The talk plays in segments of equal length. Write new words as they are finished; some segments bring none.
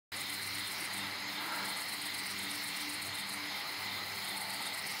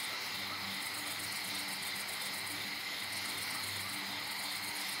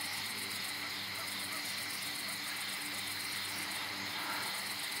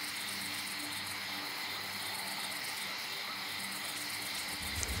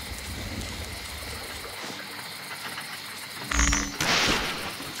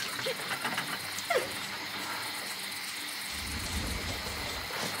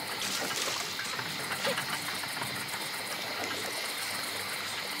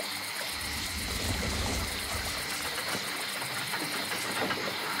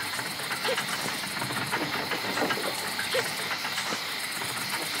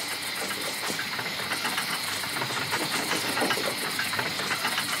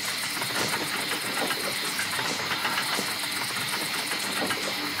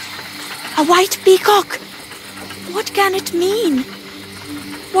A white peacock! What can it mean?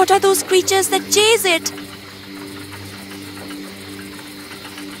 What are those creatures that chase it?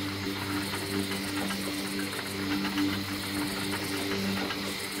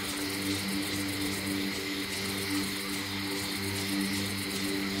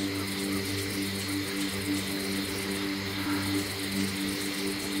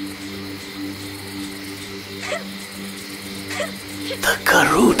 The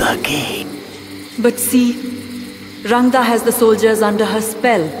Garuda Gate. But see, Rangda has the soldiers under her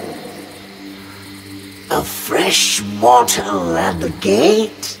spell. A fresh mortal at the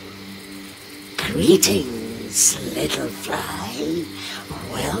gate? Greetings, little fly.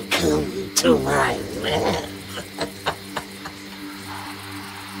 Welcome to my web.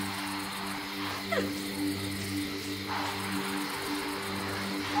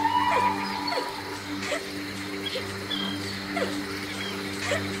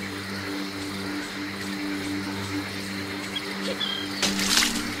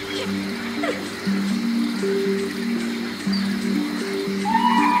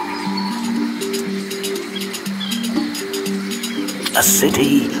 A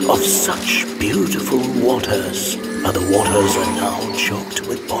city of such beautiful waters, but the waters are now choked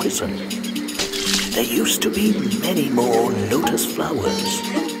with poison. There used to be many more lotus flowers.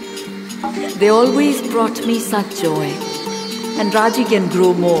 They always brought me such joy. And Raji can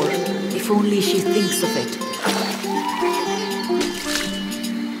grow more, if only she thinks of it.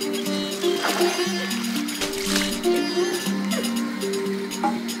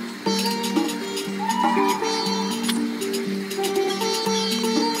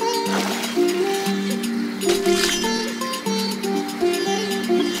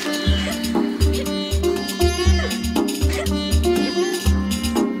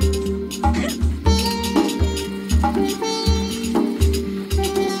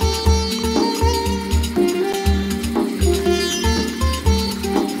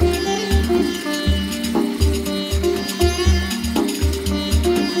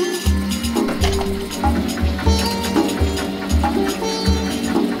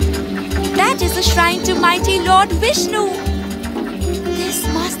 Shrine to mighty Lord Vishnu. This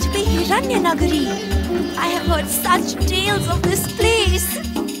must be Hiranyanagari. I have heard such tales of this place.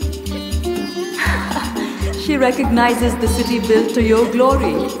 She recognizes the city built to your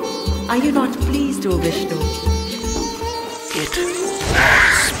glory. Are you not pleased, O Vishnu? It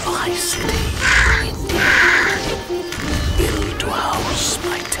was my city, indeed. Built to house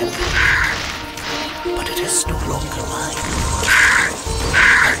my temple. But it is no longer mine.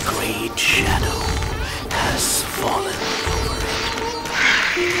 A great shadow has fallen over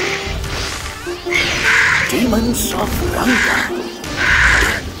it. Demons of Rangda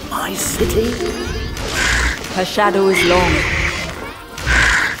in my city? Her shadow is long.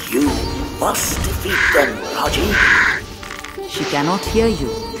 You must defeat them, Raji. She cannot hear you,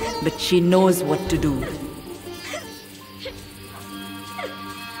 but she knows what to do.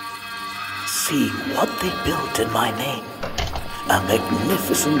 See what they built in my name. A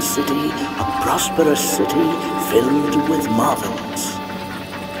magnificent city, a prosperous city filled with marvels.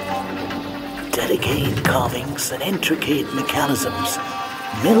 Delicate carvings and intricate mechanisms,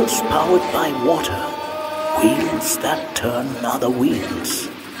 mills powered by water, wheels that turn other wheels,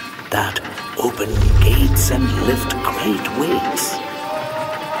 that open gates and lift great weights.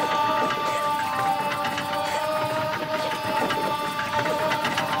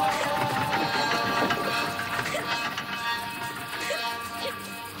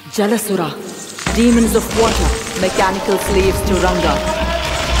 Jalasura, demons of water, mechanical slaves to Ranga.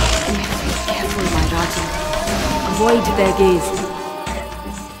 Be careful, my Raji. Avoid their gaze.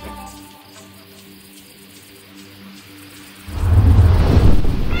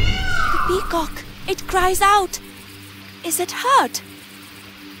 The peacock, it cries out. Is it hurt?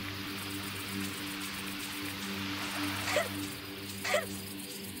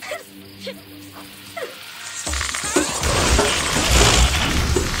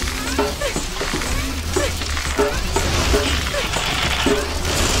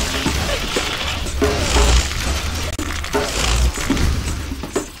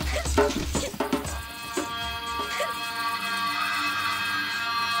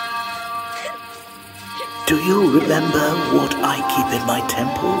 Do you remember what I keep in my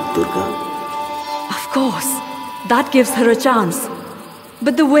temple, Durga? Of course. That gives her a chance.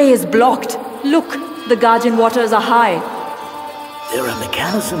 But the way is blocked. Look, the Guardian waters are high. There are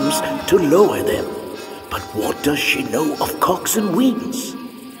mechanisms to lower them. But what does she know of cocks and wheels?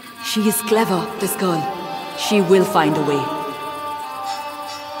 She is clever, this girl. She will find a way.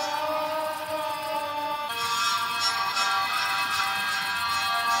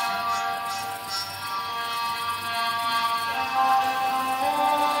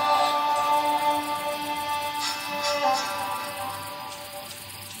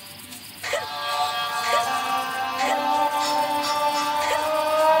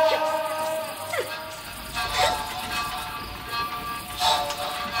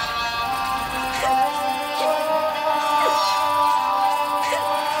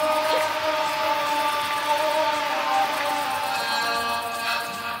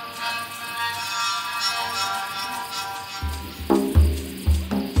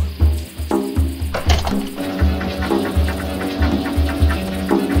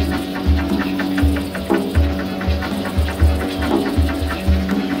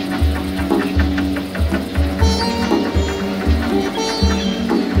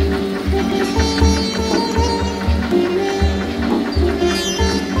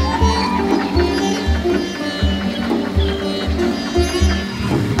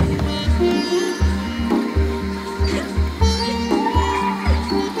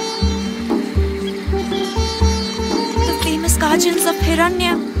 guardians of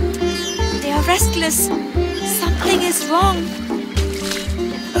Hiranya. They are restless. Something is wrong.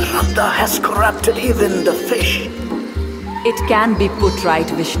 Randa has corrupted even the fish. It can be put right,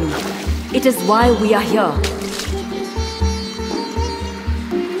 Vishnu. It is why we are here.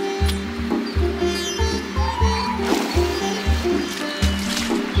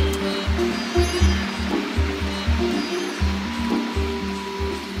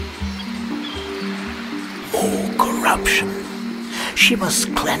 More corruption. She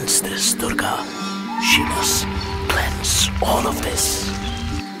must cleanse this, Durga. She must cleanse all of this.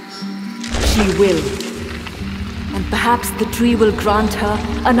 She will. And perhaps the tree will grant her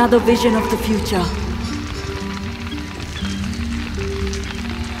another vision of the future.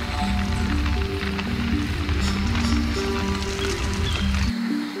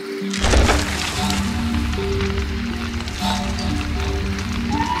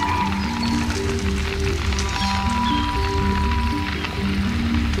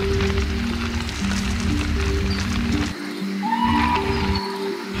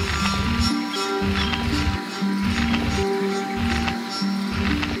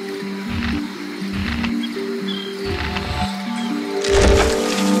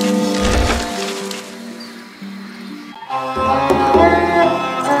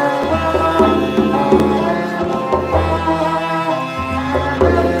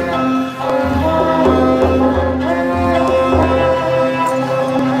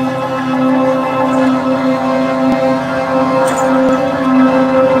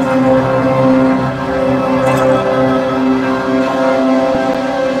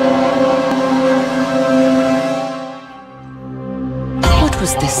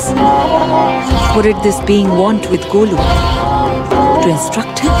 What did this being want with Golu? To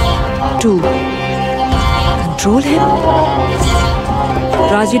instruct him? To control him?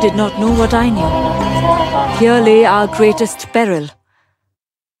 Raji did not know what I knew. Here lay our greatest peril.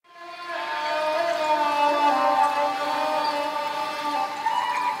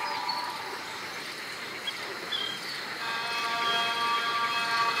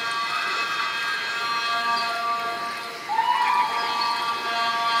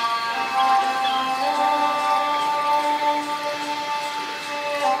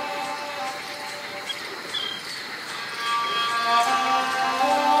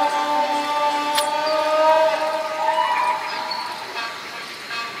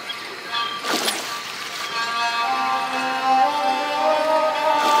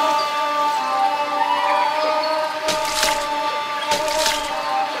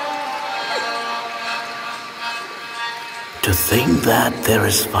 To think that there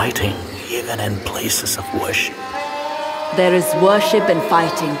is fighting even in places of worship. There is worship and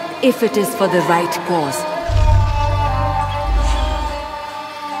fighting, if it is for the right cause.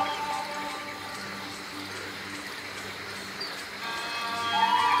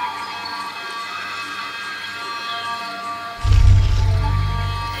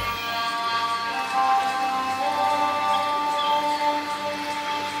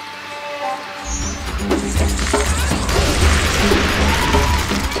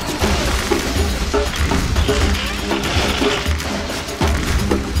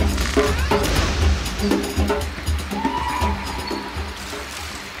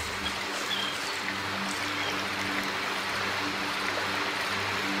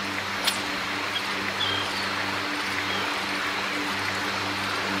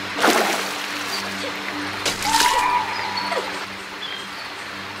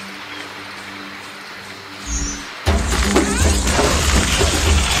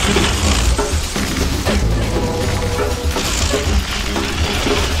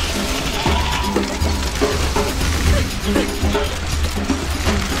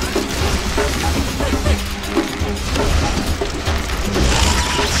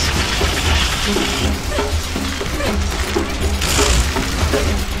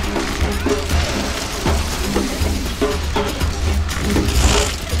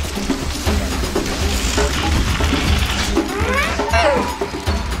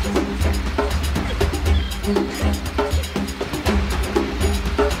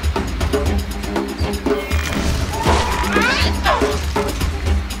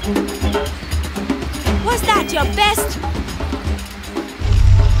 Was that your best?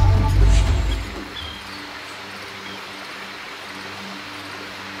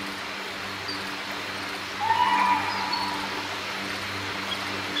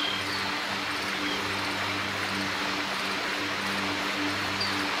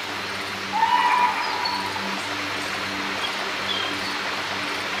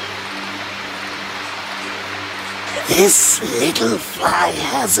 This little fly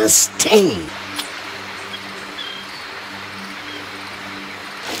has a sting.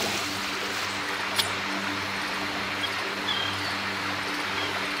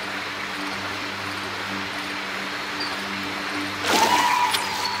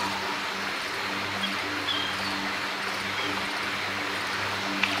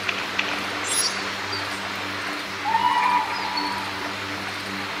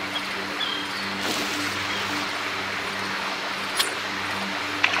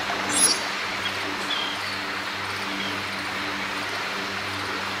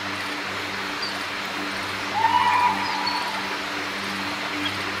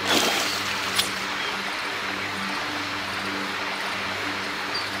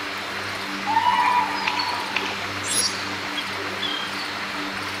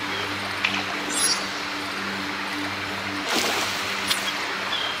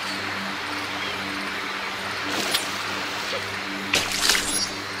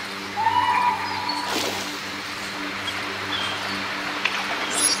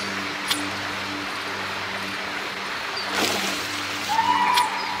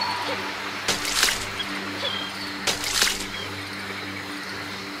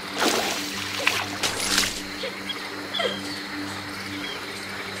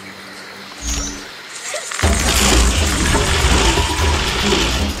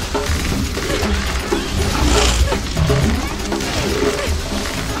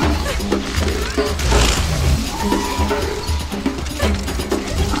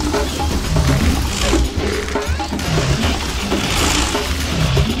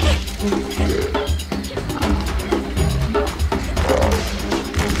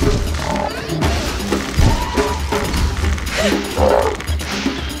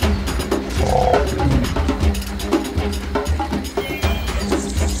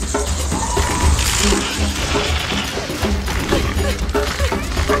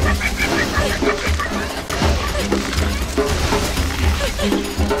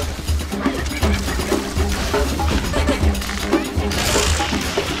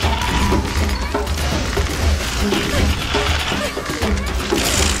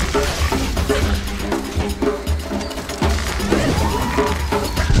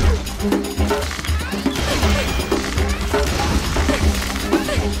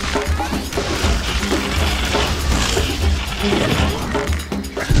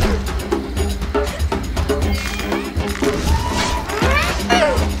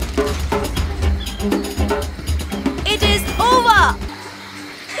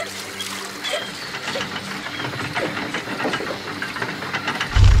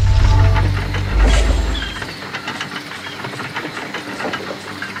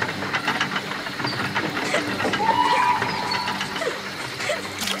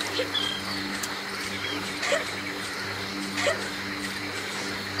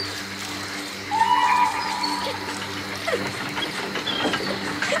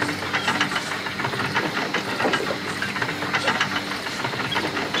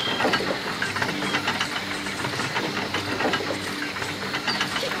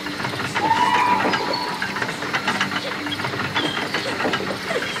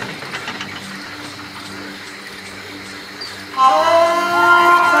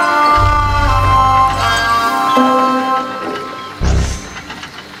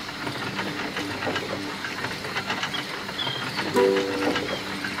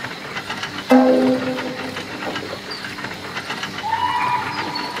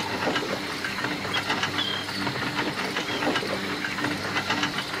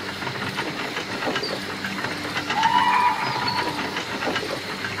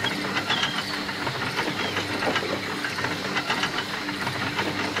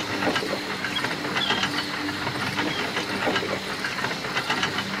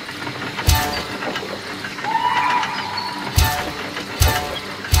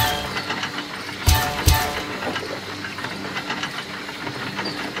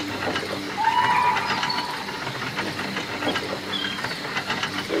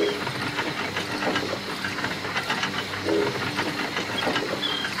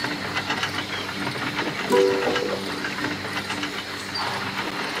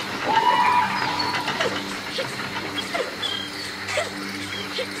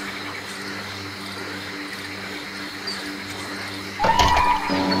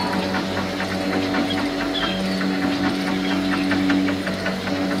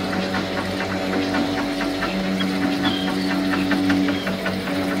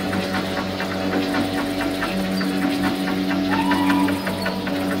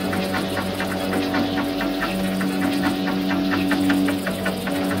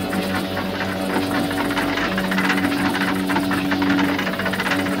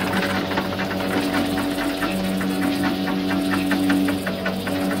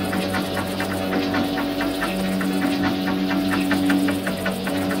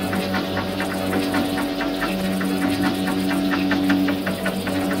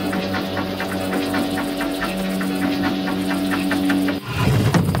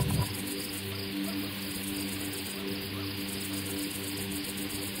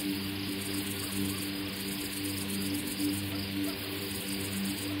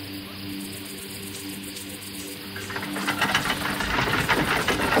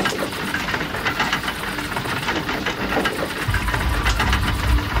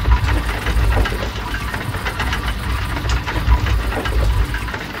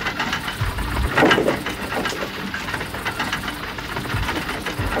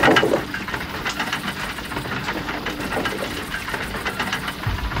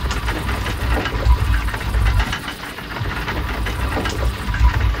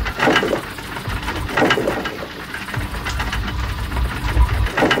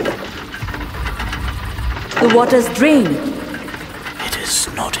 The waters drain. It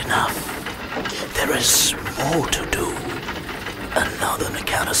is not enough. There is more to do. Another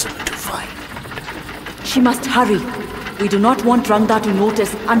mechanism to find. She must hurry. We do not want Ranga to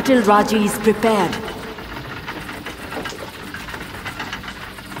notice until Raji is prepared.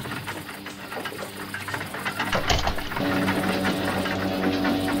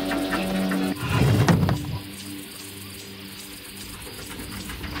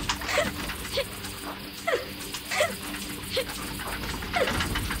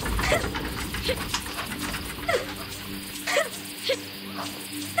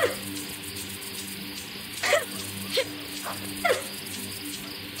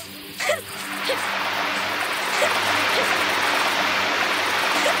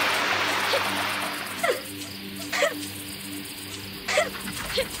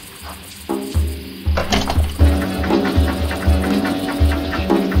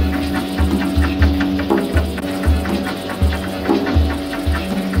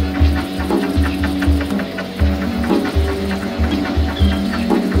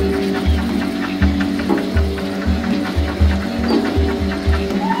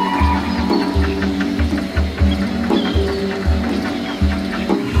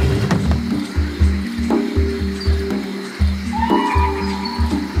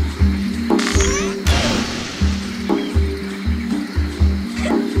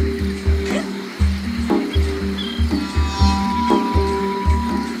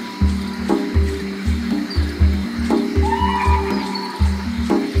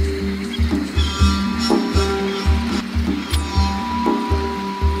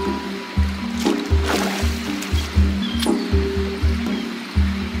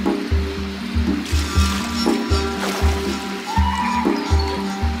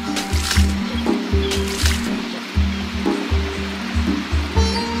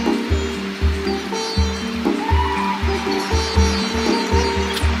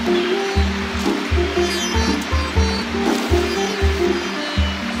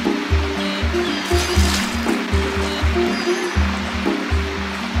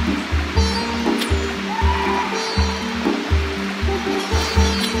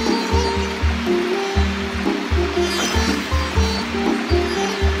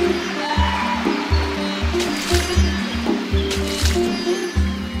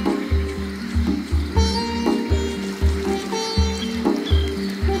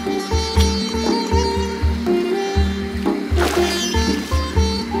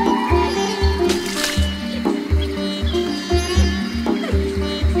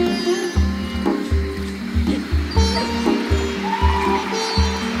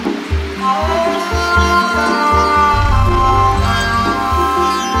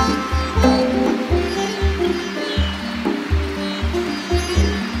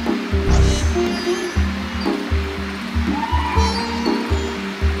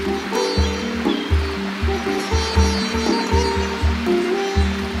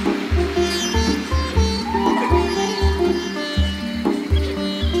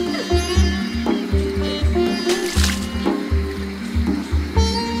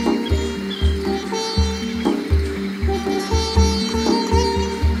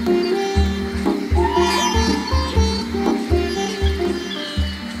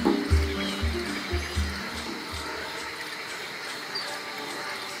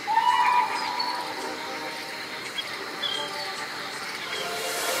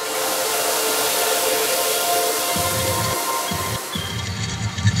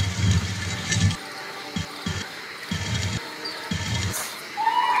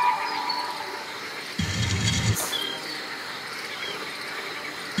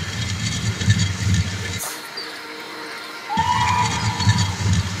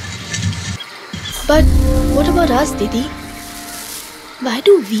 But what about us, Didi? Why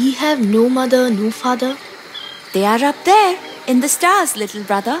do we have no mother, no father? They are up there, in the stars, little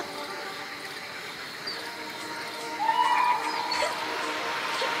brother.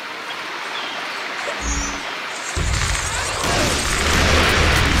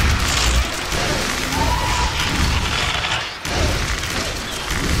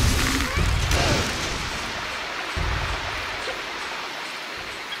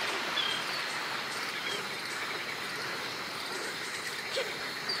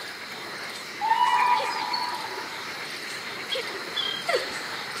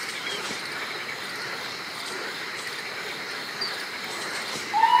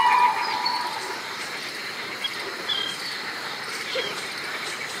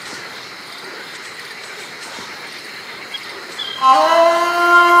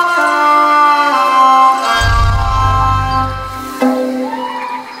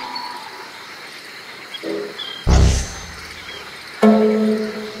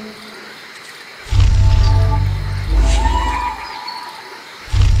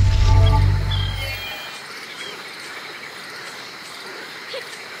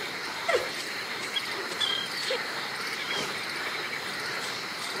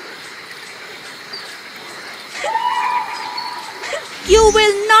 You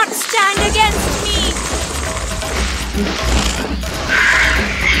will not stand against me!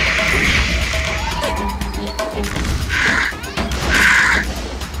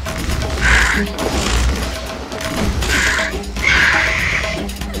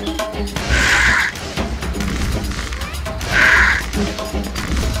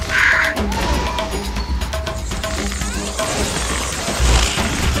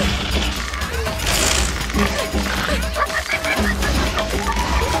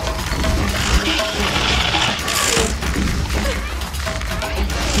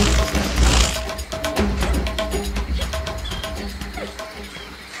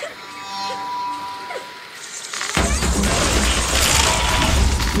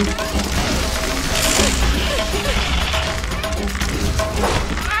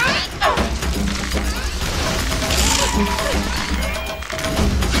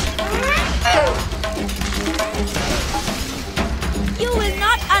 You will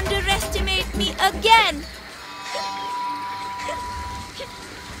not underestimate me again!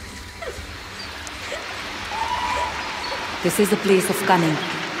 This is a place of cunning.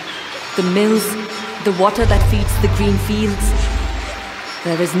 The mills, the water that feeds the green fields.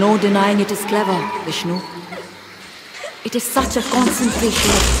 There is no denying it is clever, Vishnu. It is such a concentration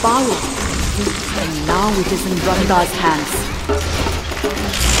of power. And now it is in Ranga's hands.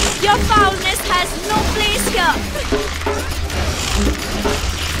 Your foulness has no place here!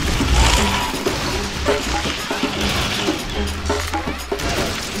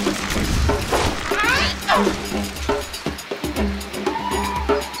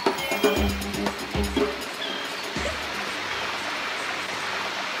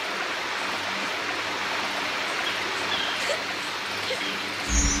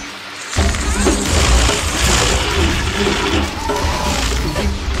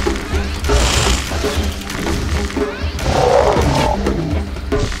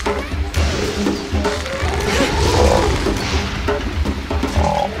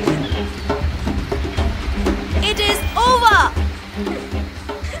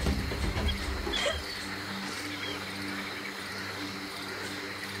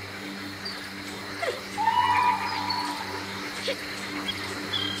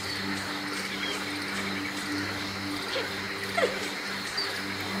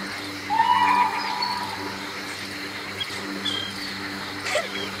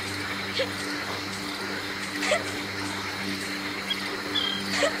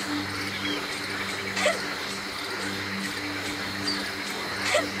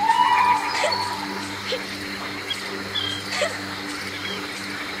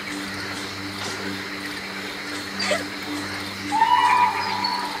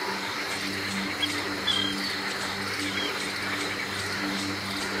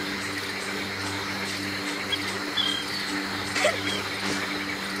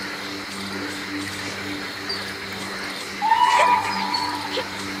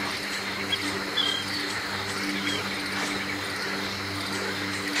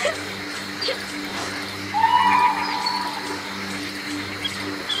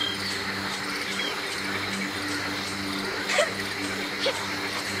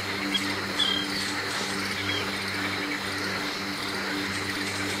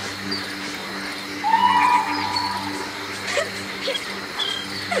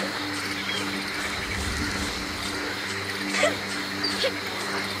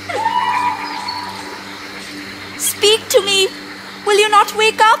 to me. Will you not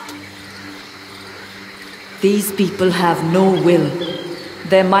wake up? These people have no will.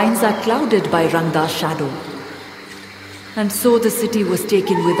 Their minds are clouded by Rangda's shadow. And so the city was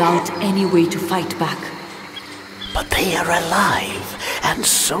taken without any way to fight back. But they are alive, and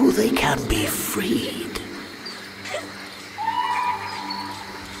so they can be freed.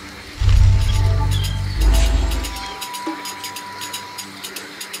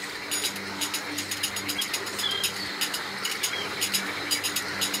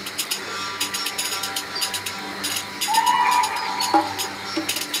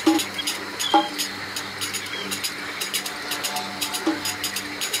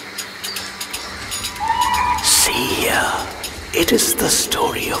 It is the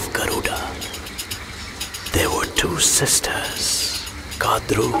story of Garuda. There were two sisters,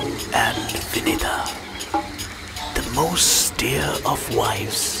 Kadru and Vinita, the most dear of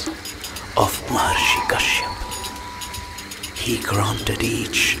wives of Maharshi Kashyap. He granted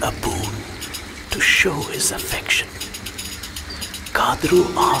each a boon to show his affection. Kadru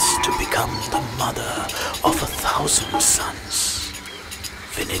asked to become the mother of 1,000 sons.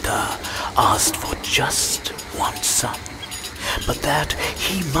 Vinita asked for just one son, but that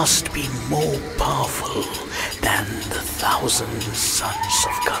he must be more powerful than the 1,000 sons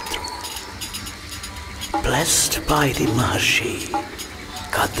of Kadru. Blessed by the Maharshi,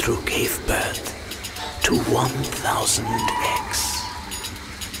 Kadru gave birth to 1,000 eggs.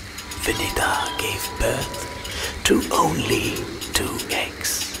 Vinita gave birth to only 2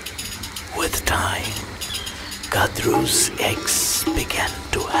 eggs. With time, Kadru's eggs began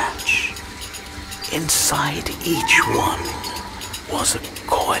to hatch. Inside each one was a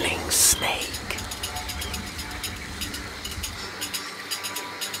coiling snake.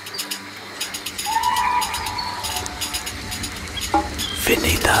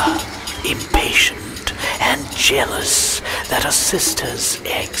 Vinita, impatient and jealous that her sister's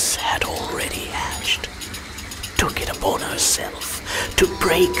eggs had already hatched, took it upon herself to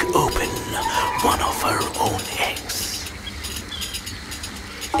break open one of her own eggs.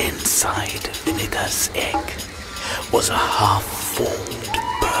 Inside Vinita's egg was a half-formed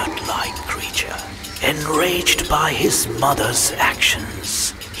bird-like creature. Enraged by his mother's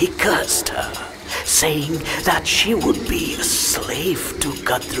actions, he cursed her, saying that she would be a slave to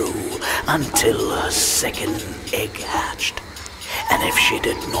Kadru until her second egg hatched. And if she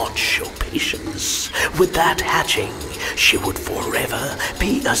did not show patience with that hatching, she would forever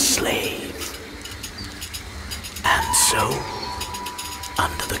be a slave. And so,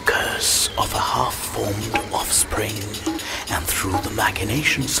 under the curse of a half-formed offspring, and through the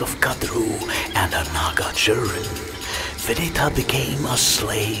machinations of Kadru and her Naga children, Vinita became a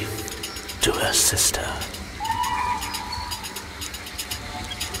slave to her sister.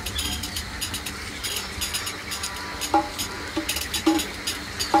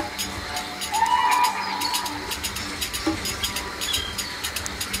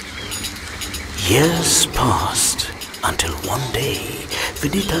 Years passed until one day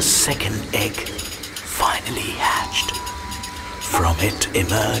Vinita's second egg finally hatched. From it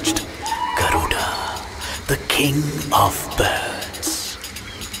emerged Garuda, the king of birds.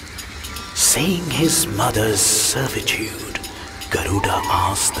 Seeing his mother's servitude, Garuda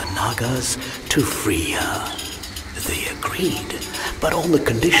asked the Nagas to free her. They agreed, but on the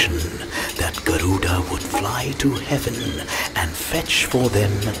condition that Garuda would fly to heaven and fetch for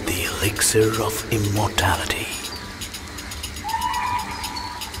them the elixir of immortality.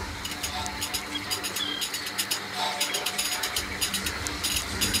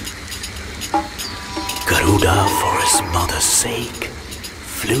 Garuda, for his mother's sake,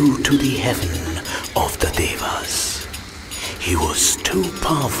 flew to the heaven of the Devas. He was too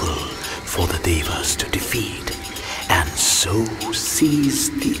powerful for the Devas to defeat, and so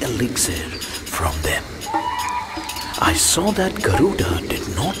seized the elixir from them. I saw that Garuda did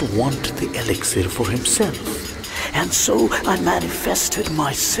not want the elixir for himself, and so I manifested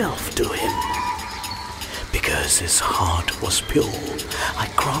myself to him. Because his heart was pure, I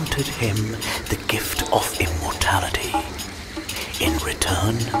granted him the gift of immortality. In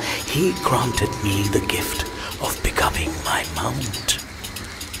return, he granted me the gift of becoming my mount,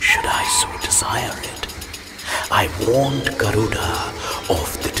 should I so desire it. I warned Garuda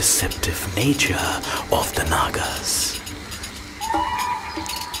of the deceptive nature of the Nagas.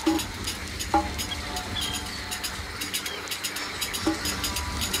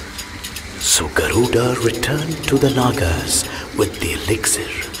 So Garuda returned to the Nagas with the elixir,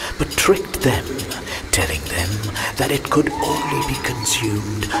 but tricked them, telling them that it could only be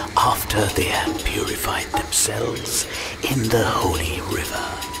consumed after they had purified themselves in the holy river.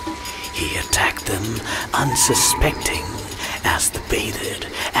 He attacked them unsuspecting as they bathed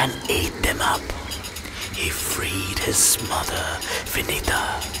and ate them up. He freed his mother,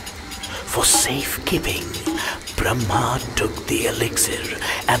 Vinita. For safekeeping, Brahma took the elixir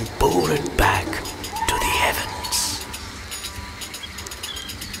and bore it back to the heavens.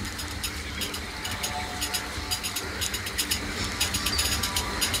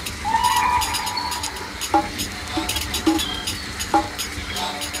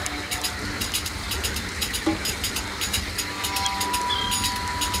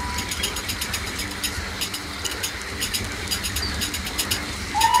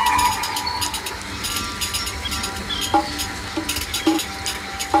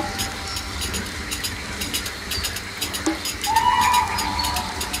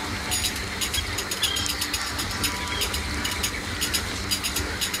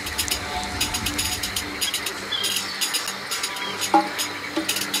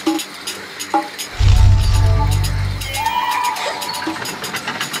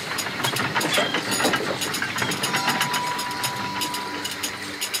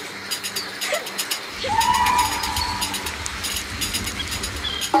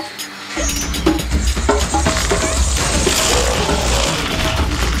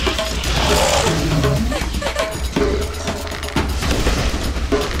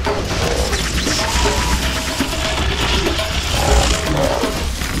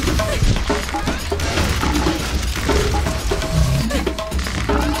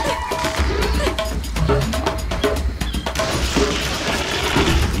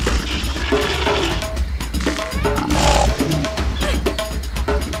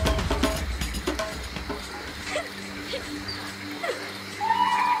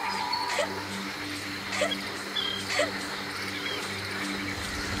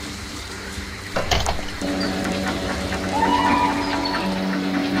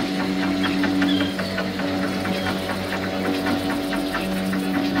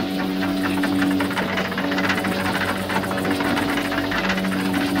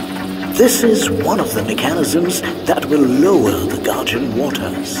 This is one of the mechanisms that will lower the Guardian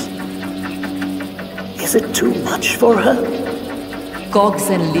waters. Is it too much for her?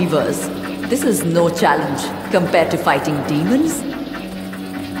 Cogs and levers. This is no challenge compared to fighting demons.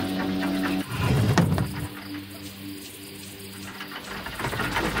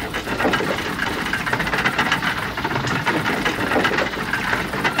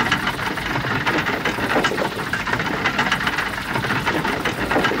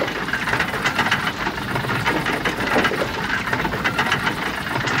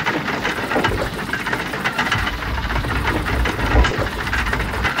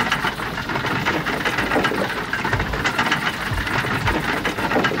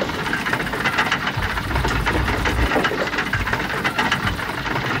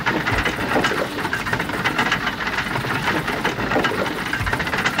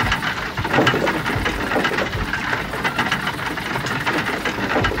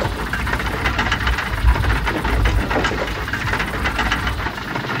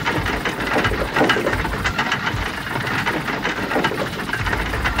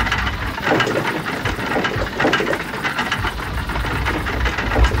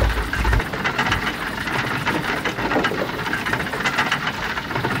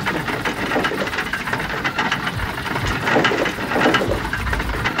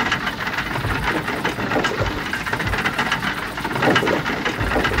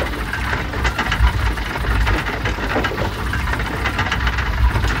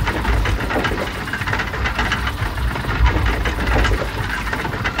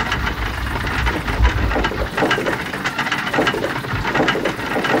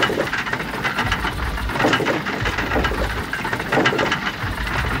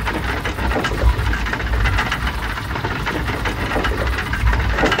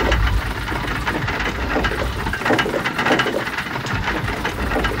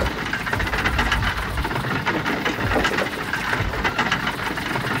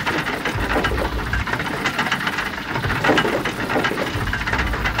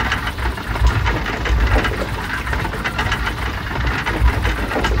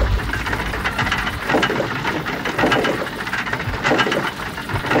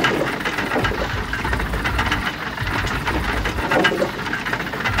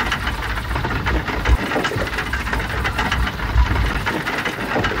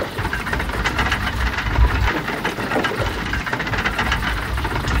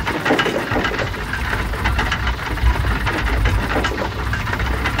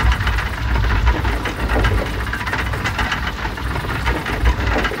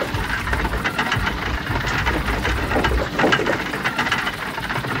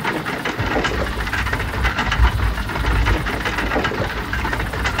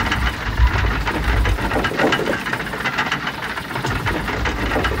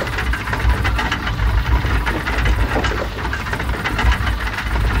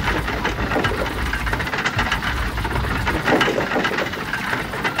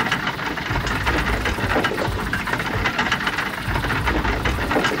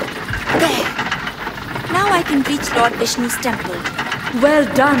 can reach Lord Vishnu's temple. Well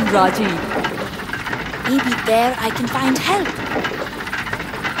done, Raji. Maybe there I can find help.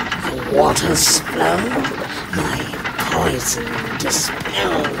 The waters flow, my poison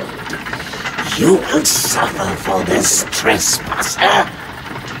dispelled. You will suffer for this trespasser.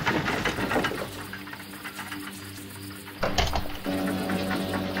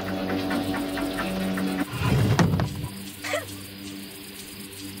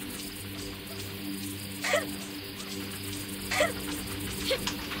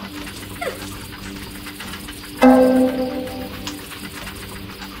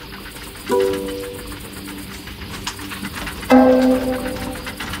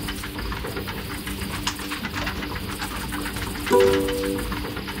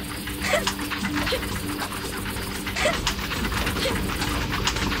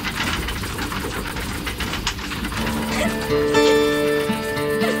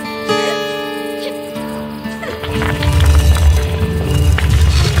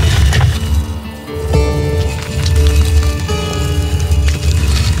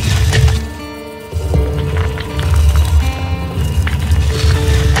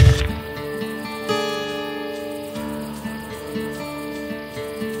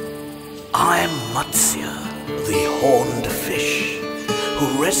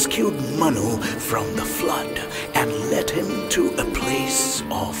 Rescued Manu from the flood and led him to a place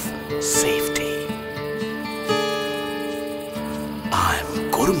of safety. I'm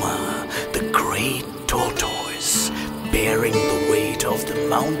Kurma, the great tortoise, bearing the weight of the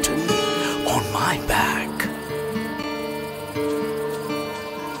mountain on my back.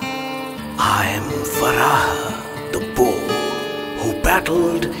 I'm Varaha, the bull, who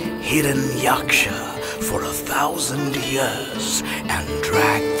battled Hiranyaksha for 1,000 years and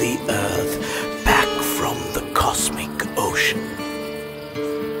dragged the earth back from the cosmic ocean.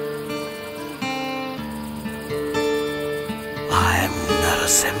 I'm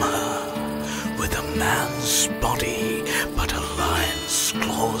Narasimha, with a man's body but a lion's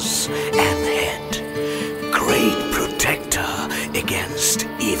claws and head, great protector against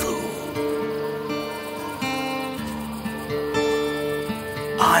evil.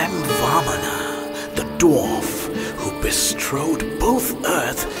 I'm Vamana, the dwarf who bestrode both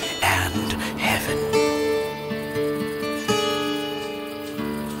earth and heaven.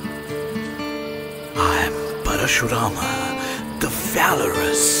 I'm Parashurama, the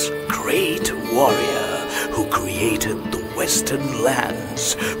valorous great warrior who created the western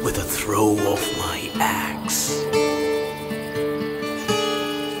lands with a throw of my axe.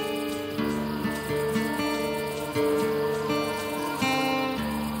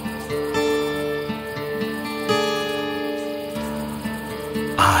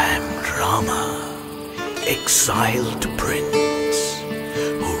 Exiled prince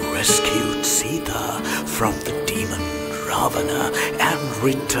who rescued Sita from the demon Ravana and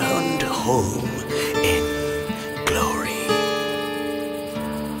returned home in glory.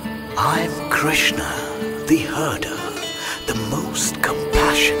 I'm Krishna, the herder, the most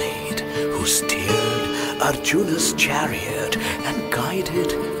compassionate, who steered Arjuna's chariot and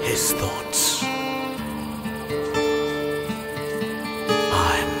guided his thoughts.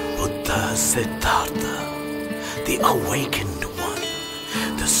 I'm Buddha Siddhartha, the awakened one,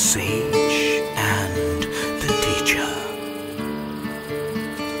 the sage and the teacher.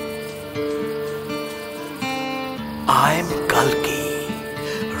 I'm Kalki,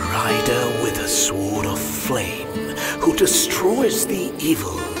 rider with a sword of flame, who destroys the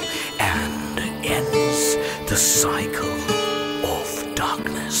evil and ends the cycle of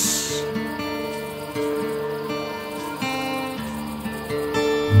darkness.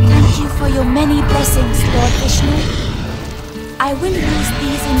 Thank you for your many blessings, Lord Vishnu. I will use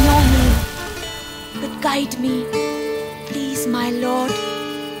these in your name. But guide me, please, my Lord,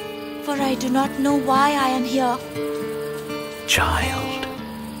 for I do not know why I am here. Child,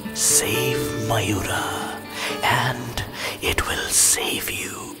 save Mayura, and it will save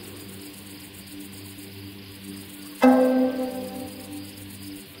you.